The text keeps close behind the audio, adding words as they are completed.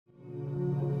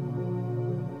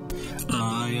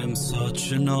I am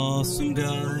such an awesome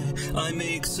guy. I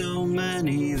make so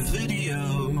many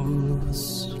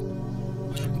videos.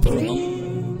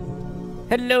 Boom.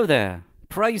 Hello there.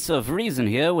 Price of Reason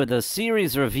here with a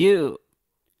series review.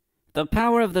 The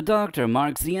Power of the Doctor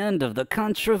marks the end of the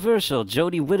controversial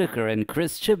Jodie Whittaker and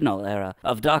Chris Chibnall era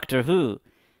of Doctor Who.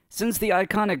 Since the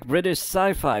iconic British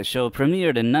sci-fi show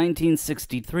premiered in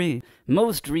 1963,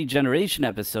 most regeneration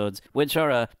episodes, which are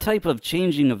a type of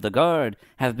changing of the guard,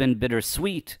 have been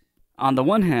bittersweet. On the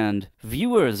one hand,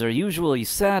 viewers are usually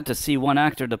sad to see one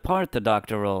actor depart the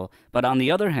Doctor role, but on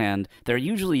the other hand, they're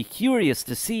usually curious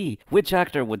to see which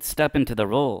actor would step into the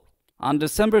role. On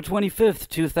December 25,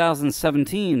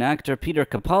 2017, actor Peter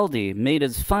Capaldi made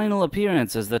his final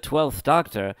appearance as the 12th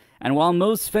Doctor, and while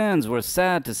most fans were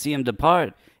sad to see him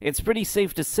depart, it's pretty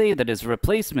safe to say that his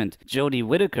replacement, Jodie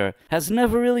Whittaker, has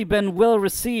never really been well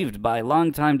received by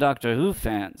longtime Doctor Who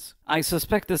fans. I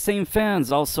suspect the same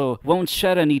fans also won't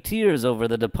shed any tears over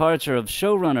the departure of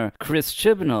showrunner Chris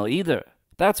Chibnall either.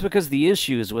 That's because the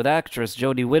issues with actress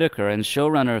Jodie Whittaker and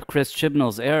showrunner Chris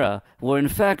Chibnall's era were in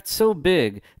fact so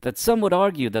big that some would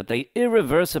argue that they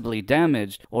irreversibly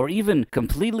damaged or even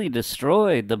completely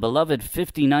destroyed the beloved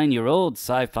 59-year-old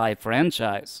sci-fi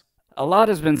franchise. A lot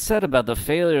has been said about the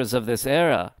failures of this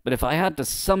era, but if I had to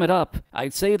sum it up,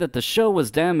 I'd say that the show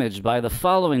was damaged by the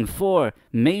following 4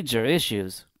 major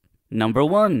issues. Number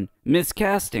 1.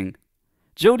 Miscasting.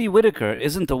 Jodie Whittaker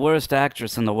isn't the worst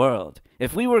actress in the world.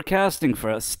 If we were casting for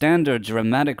a standard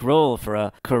dramatic role for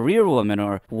a career woman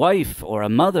or wife or a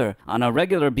mother on a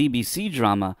regular BBC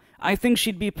drama, I think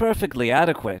she'd be perfectly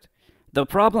adequate. The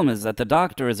problem is that the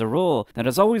Doctor is a role that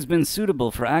has always been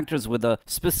suitable for actors with a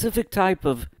specific type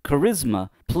of charisma,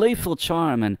 playful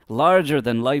charm, and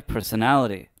larger-than-life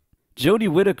personality. Jodie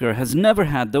Whittaker has never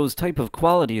had those type of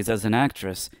qualities as an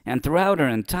actress, and throughout her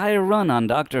entire run on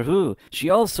Doctor Who, she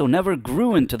also never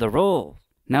grew into the role.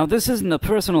 Now, this isn't a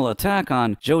personal attack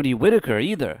on Jodie Whittaker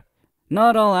either.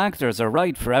 Not all actors are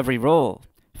right for every role.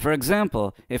 For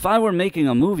example, if I were making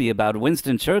a movie about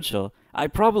Winston Churchill, I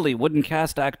probably wouldn't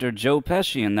cast actor Joe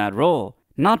Pesci in that role.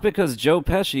 Not because Joe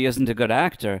Pesci isn't a good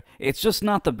actor, it's just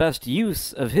not the best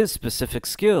use of his specific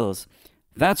skills.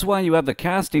 That's why you have the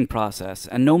casting process,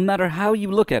 and no matter how you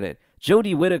look at it,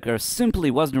 Jodie Whittaker simply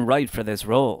wasn't right for this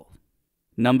role.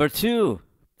 Number 2.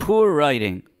 Poor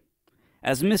writing.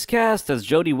 As miscast as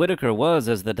Jodie Whittaker was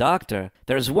as the Doctor,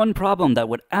 there's one problem that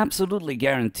would absolutely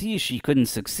guarantee she couldn't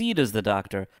succeed as the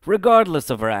Doctor, regardless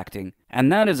of her acting,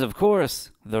 and that is, of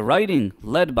course, the writing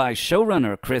led by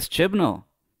showrunner Chris Chibnall.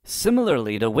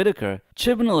 Similarly to Whittaker,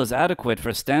 Chibnall is adequate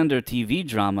for standard TV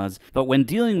dramas, but when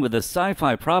dealing with a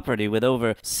sci-fi property with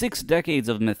over 6 decades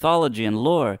of mythology and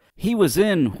lore, he was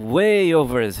in way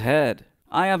over his head.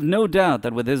 I have no doubt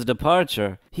that with his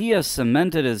departure, he has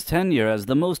cemented his tenure as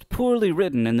the most poorly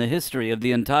written in the history of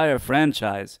the entire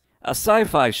franchise. A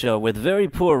sci-fi show with very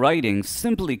poor writing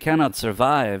simply cannot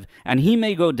survive, and he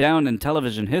may go down in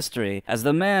television history as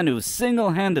the man who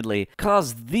single-handedly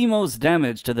caused the most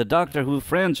damage to the Doctor Who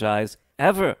franchise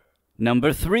ever.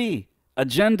 Number 3.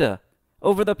 Agenda.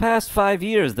 Over the past 5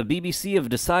 years, the BBC have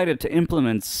decided to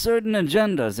implement certain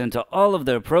agendas into all of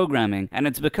their programming, and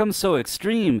it's become so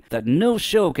extreme that no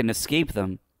show can escape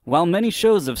them. While many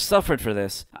shows have suffered for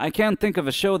this, I can't think of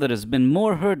a show that has been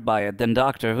more hurt by it than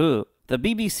Doctor Who. The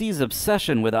BBC's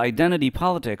obsession with identity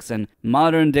politics and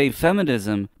modern-day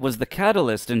feminism was the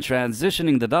catalyst in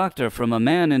transitioning the Doctor from a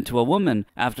man into a woman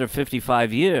after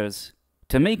 55 years.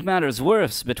 To make matters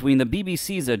worse, between the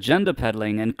BBC's agenda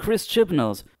peddling and Chris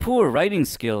Chibnall's poor writing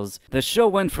skills, the show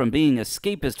went from being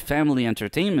escapist family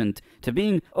entertainment to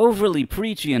being overly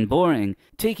preachy and boring,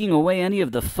 taking away any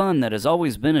of the fun that has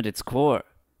always been at its core.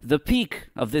 The peak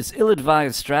of this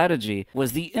ill-advised strategy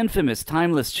was the infamous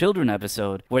Timeless Children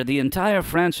episode, where the entire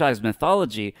franchise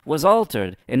mythology was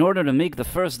altered in order to make the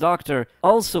first Doctor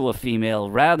also a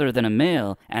female rather than a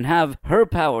male, and have her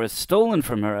powers stolen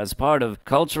from her as part of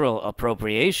cultural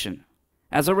appropriation.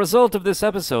 As a result of this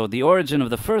episode, the origin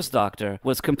of the first Doctor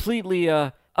was completely,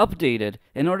 updated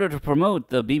in order to promote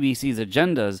the BBC's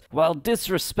agendas while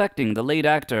disrespecting the late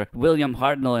actor William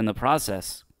Hartnell in the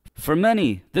process. For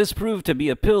many, this proved to be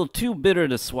a pill too bitter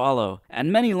to swallow,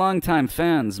 and many longtime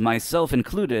fans, myself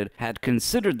included, had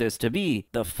considered this to be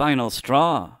the final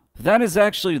straw. That is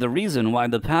actually the reason why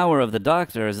The Power of the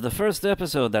Doctor is the first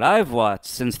episode that I've watched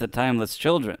since The Timeless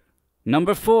Children.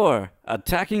 Number 4.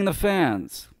 Attacking the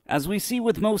fans. As we see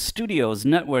with most studios,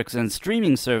 networks, and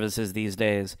streaming services these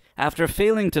days, after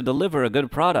failing to deliver a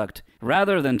good product,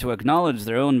 rather than to acknowledge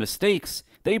their own mistakes,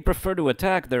 they prefer to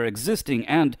attack their existing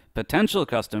and potential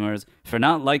customers for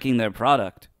not liking their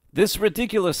product. This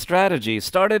ridiculous strategy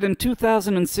started in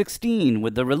 2016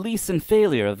 with the release and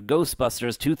failure of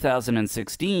Ghostbusters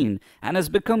 2016 and has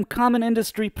become common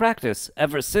industry practice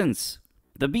ever since.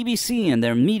 The BBC and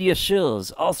their media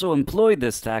shills also employed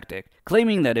this tactic,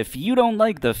 claiming that if you don't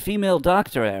like the female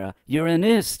Doctor era, you're an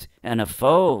ist and a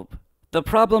phobe. The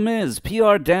problem is,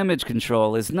 PR damage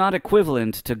control is not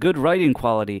equivalent to good writing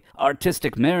quality,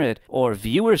 artistic merit, or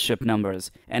viewership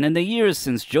numbers, and in the years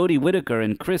since Jodie Whittaker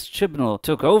and Chris Chibnall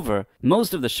took over,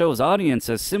 most of the show's audience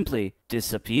has simply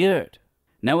disappeared.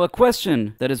 Now, a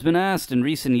question that has been asked in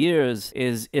recent years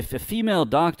is if a female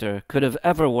Doctor could have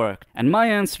ever worked, and my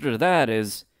answer to that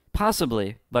is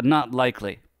possibly, but not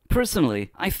likely.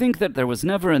 Personally, I think that there was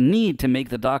never a need to make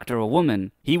the Doctor a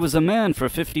woman. He was a man for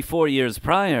 54 years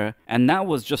prior, and that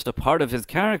was just a part of his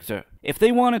character. If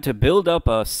they wanted to build up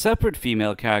a separate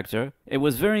female character, it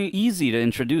was very easy to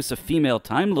introduce a female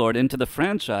Time Lord into the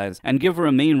franchise and give her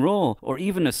a main role or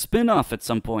even a spin-off at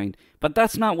some point, but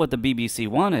that's not what the BBC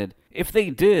wanted. If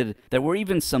they did, there were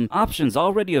even some options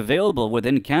already available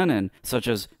within canon, such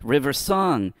as River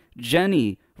Song,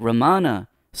 Jenny, Romana,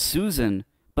 Susan.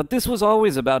 But this was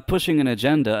always about pushing an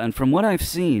agenda, and from what I've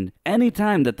seen, any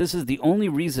time that this is the only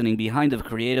reasoning behind a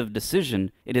creative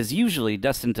decision, it is usually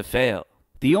destined to fail.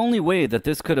 The only way that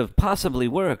this could have possibly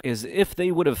worked is if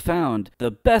they would have found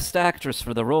the best actress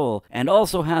for the role and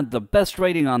also had the best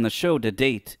writing on the show to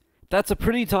date. That's a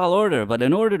pretty tall order, but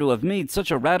in order to have made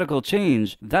such a radical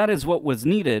change, that is what was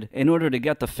needed in order to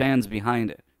get the fans behind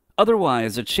it.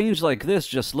 Otherwise, a change like this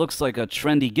just looks like a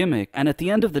trendy gimmick, and at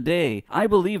the end of the day, I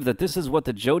believe that this is what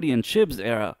the Jodie and Chibs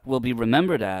era will be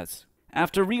remembered as.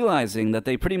 After realizing that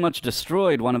they pretty much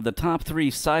destroyed one of the top 3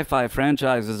 sci-fi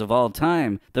franchises of all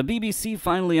time, the BBC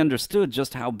finally understood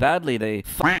just how badly they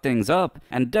f***ed things up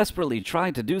and desperately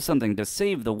tried to do something to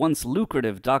save the once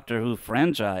lucrative Doctor Who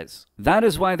franchise. That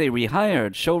is why they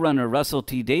rehired showrunner Russell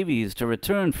T Davies to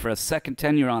return for a second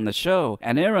tenure on the show,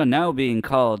 an era now being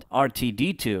called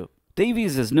RTD2.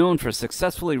 Davies is known for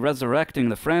successfully resurrecting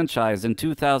the franchise in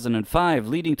 2005,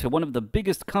 leading to one of the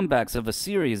biggest comebacks of a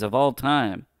series of all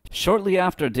time. Shortly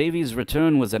after Davies'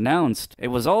 return was announced, it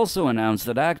was also announced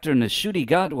that actor Ncuti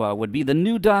Gatwa would be the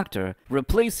new Doctor,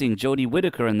 replacing Jodie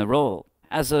Whittaker in the role.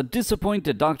 As a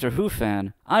disappointed Doctor Who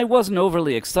fan, I wasn't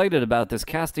overly excited about this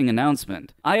casting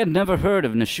announcement. I had never heard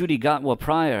of Ncuti Gatwa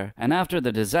prior, and after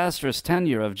the disastrous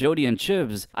tenure of Jodie and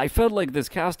Chibs, I felt like this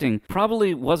casting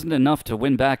probably wasn't enough to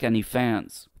win back any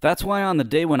fans. That's why on the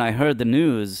day when I heard the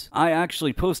news, I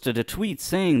actually posted a tweet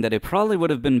saying that it probably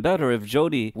would have been better if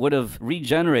Jodie would have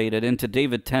regenerated into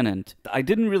David Tennant. I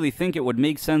didn't really think it would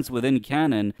make sense within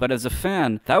canon, but as a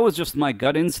fan, that was just my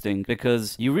gut instinct,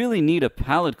 because you really need a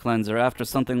palate cleanser after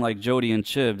something like Jodie and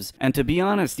Chibs, and to be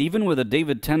honest, even with a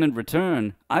David Tennant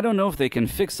return, I don't know if they can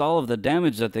fix all of the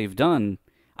damage that they've done.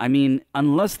 I mean,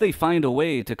 unless they find a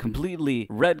way to completely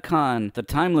retcon the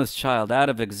Timeless Child out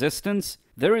of existence,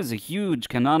 there is a huge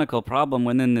canonical problem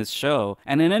within this show,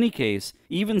 and in any case,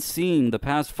 even seeing the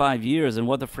past 5 years and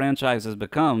what the franchise has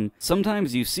become,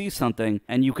 sometimes you see something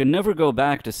and you can never go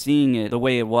back to seeing it the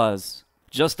way it was.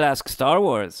 Just ask Star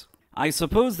Wars. I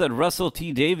suppose that Russell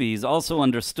T Davies also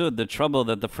understood the trouble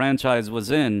that the franchise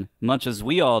was in, much as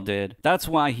we all did. That's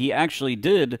why he actually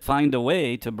did find a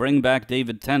way to bring back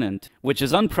David Tennant, which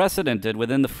is unprecedented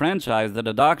within the franchise that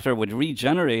a Doctor would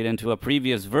regenerate into a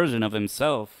previous version of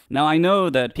himself. Now, I know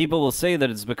that people will say that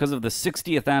it's because of the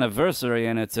 60th anniversary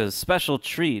and it's a special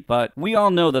treat, but we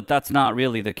all know that that's not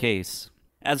really the case.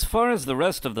 As far as the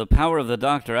rest of the Power of the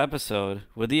Doctor episode,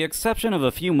 with the exception of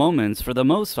a few moments, for the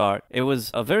most part, it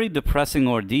was a very depressing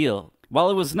ordeal.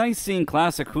 While it was nice seeing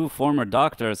classic Who former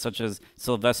Doctors such as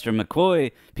Sylvester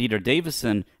McCoy, Peter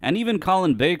Davison, and even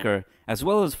Colin Baker, as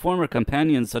well as former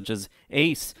companions such as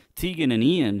Ace, Tegan, and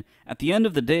Ian, at the end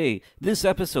of the day, this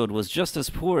episode was just as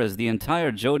poor as the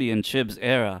entire Jodie and Chibs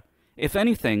era. If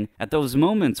anything, at those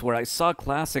moments where I saw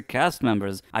classic cast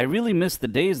members, I really missed the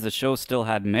days the show still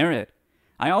had merit.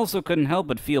 I also couldn't help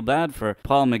but feel bad for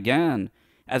Paul McGann.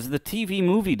 As the TV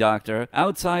movie Doctor,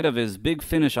 outside of his Big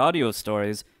Finish audio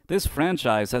stories, this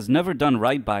franchise has never done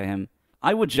right by him.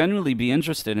 I would genuinely be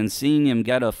interested in seeing him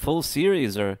get a full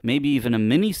series or maybe even a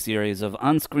mini-series of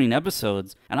on-screen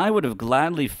episodes, and I would have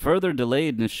gladly further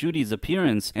delayed Ncuti's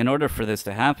appearance in order for this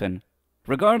to happen.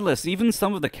 Regardless, even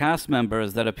some of the cast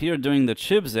members that appeared during the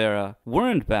Chibs era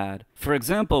weren't bad. For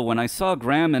example, when I saw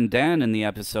Graham and Dan in the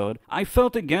episode, I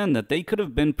felt again that they could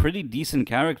have been pretty decent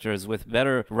characters with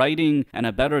better writing and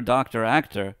a better Doctor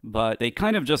actor, but they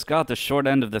kind of just got the short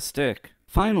end of the stick.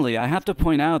 Finally, I have to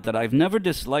point out that I've never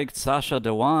disliked Sacha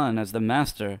Dhawan as the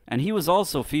Master, and he was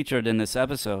also featured in this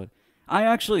episode. I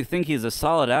actually think he's a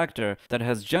solid actor that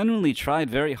has genuinely tried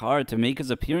very hard to make his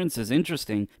appearances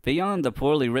interesting beyond the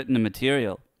poorly written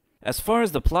material. As far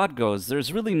as the plot goes,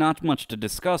 there's really not much to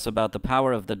discuss about the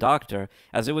power of the Doctor,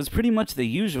 as it was pretty much the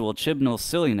usual Chibnall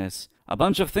silliness. A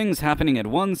bunch of things happening at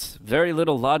once, very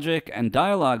little logic, and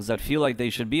dialogues that feel like they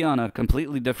should be on a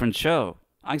completely different show.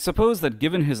 I suppose that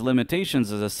given his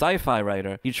limitations as a sci-fi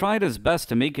writer, he tried his best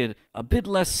to make it a bit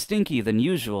less stinky than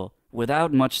usual,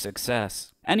 without much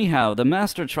success. Anyhow, the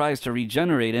Master tries to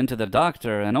regenerate into the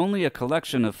Doctor, and only a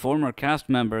collection of former cast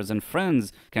members and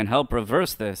friends can help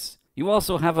reverse this. You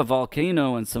also have a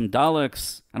volcano and some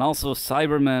Daleks, and also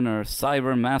Cybermen or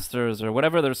Cyber Masters or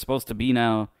whatever they're supposed to be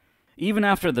now. Even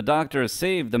after the Doctor is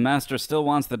saved, the Master still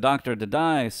wants the Doctor to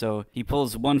die, so he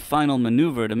pulls one final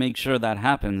maneuver to make sure that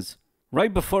happens.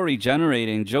 Right before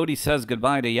regenerating, Jodie says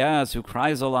goodbye to Yaz, who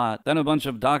cries a lot. Then a bunch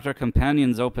of Doctor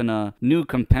companions open a new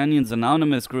Companions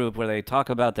Anonymous group where they talk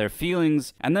about their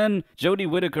feelings, and then Jodie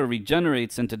Whittaker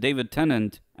regenerates into David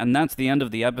Tennant, and that's the end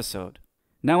of the episode.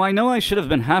 Now, I know I should have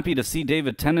been happy to see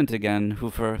David Tennant again, who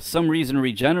for some reason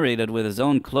regenerated with his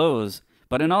own clothes,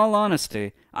 but in all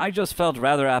honesty, I just felt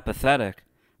rather apathetic.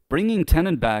 Bringing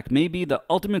Tennant back may be the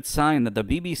ultimate sign that the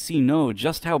BBC know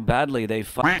just how badly they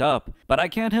fucked up, but I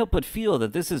can't help but feel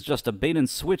that this is just a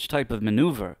bait-and-switch type of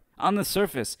maneuver. On the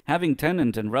surface, having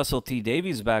Tennant and Russell T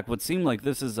Davies back would seem like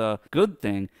this is a good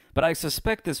thing, but I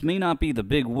suspect this may not be the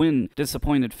big win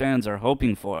disappointed fans are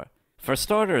hoping for. For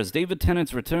starters, David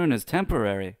Tennant's return is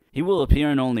temporary. He will appear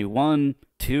in only 1,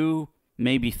 2,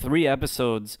 maybe 3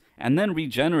 episodes, and then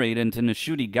regenerate into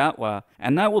Ncuti Gatwa,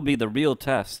 and that will be the real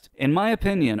test. In my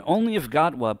opinion, only if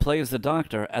Gatwa plays the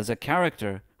Doctor as a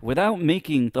character, without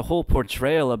making the whole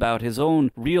portrayal about his own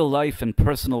real life and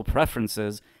personal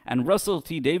preferences, and Russell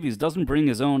T Davies doesn't bring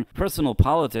his own personal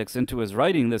politics into his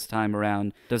writing this time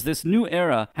around, does this new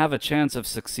era have a chance of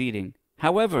succeeding.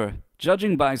 However,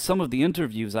 judging by some of the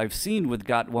interviews I've seen with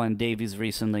Gatwa and Davies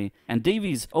recently, and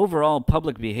Davies' overall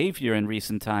public behavior in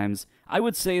recent times, I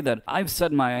would say that I've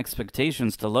set my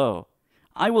expectations to low.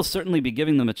 I will certainly be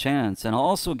giving them a chance, and I'll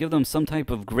also give them some type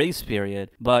of grace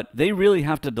period, but they really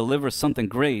have to deliver something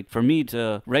great for me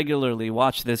to regularly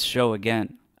watch this show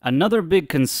again. Another big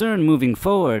concern moving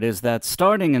forward is that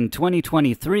starting in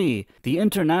 2023, the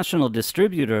international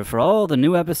distributor for all the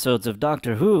new episodes of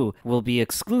Doctor Who will be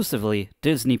exclusively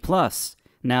Disney+.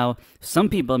 Now, some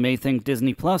people may think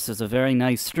Disney Plus is a very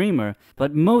nice streamer,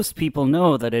 but most people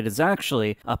know that it is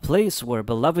actually a place where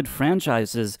beloved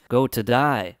franchises go to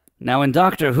die. Now, in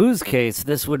Doctor Who's case,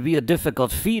 this would be a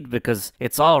difficult feat because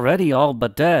it's already all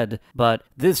but dead, but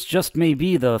this just may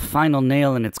be the final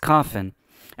nail in its coffin.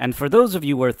 And for those of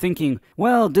you who are thinking,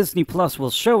 well, Disney Plus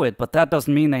will show it, but that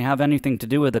doesn't mean they have anything to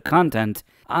do with the content,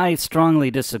 I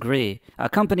strongly disagree. A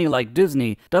company like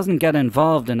Disney doesn't get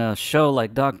involved in a show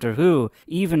like Doctor Who,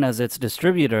 even as its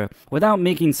distributor, without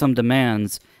making some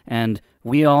demands, and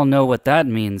we all know what that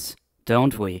means,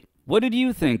 don't we? What did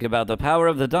you think about the power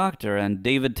of the Doctor and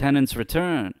David Tennant's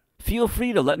return? Feel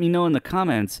free to let me know in the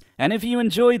comments, and if you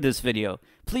enjoyed this video,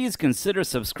 please consider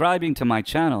subscribing to my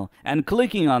channel and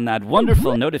clicking on that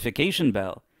wonderful notification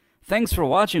bell. Thanks for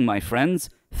watching, my friends.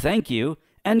 Thank you,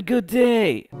 and good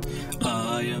day.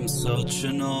 I am such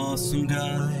an awesome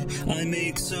guy. I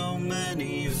make so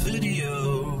many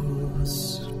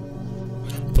videos.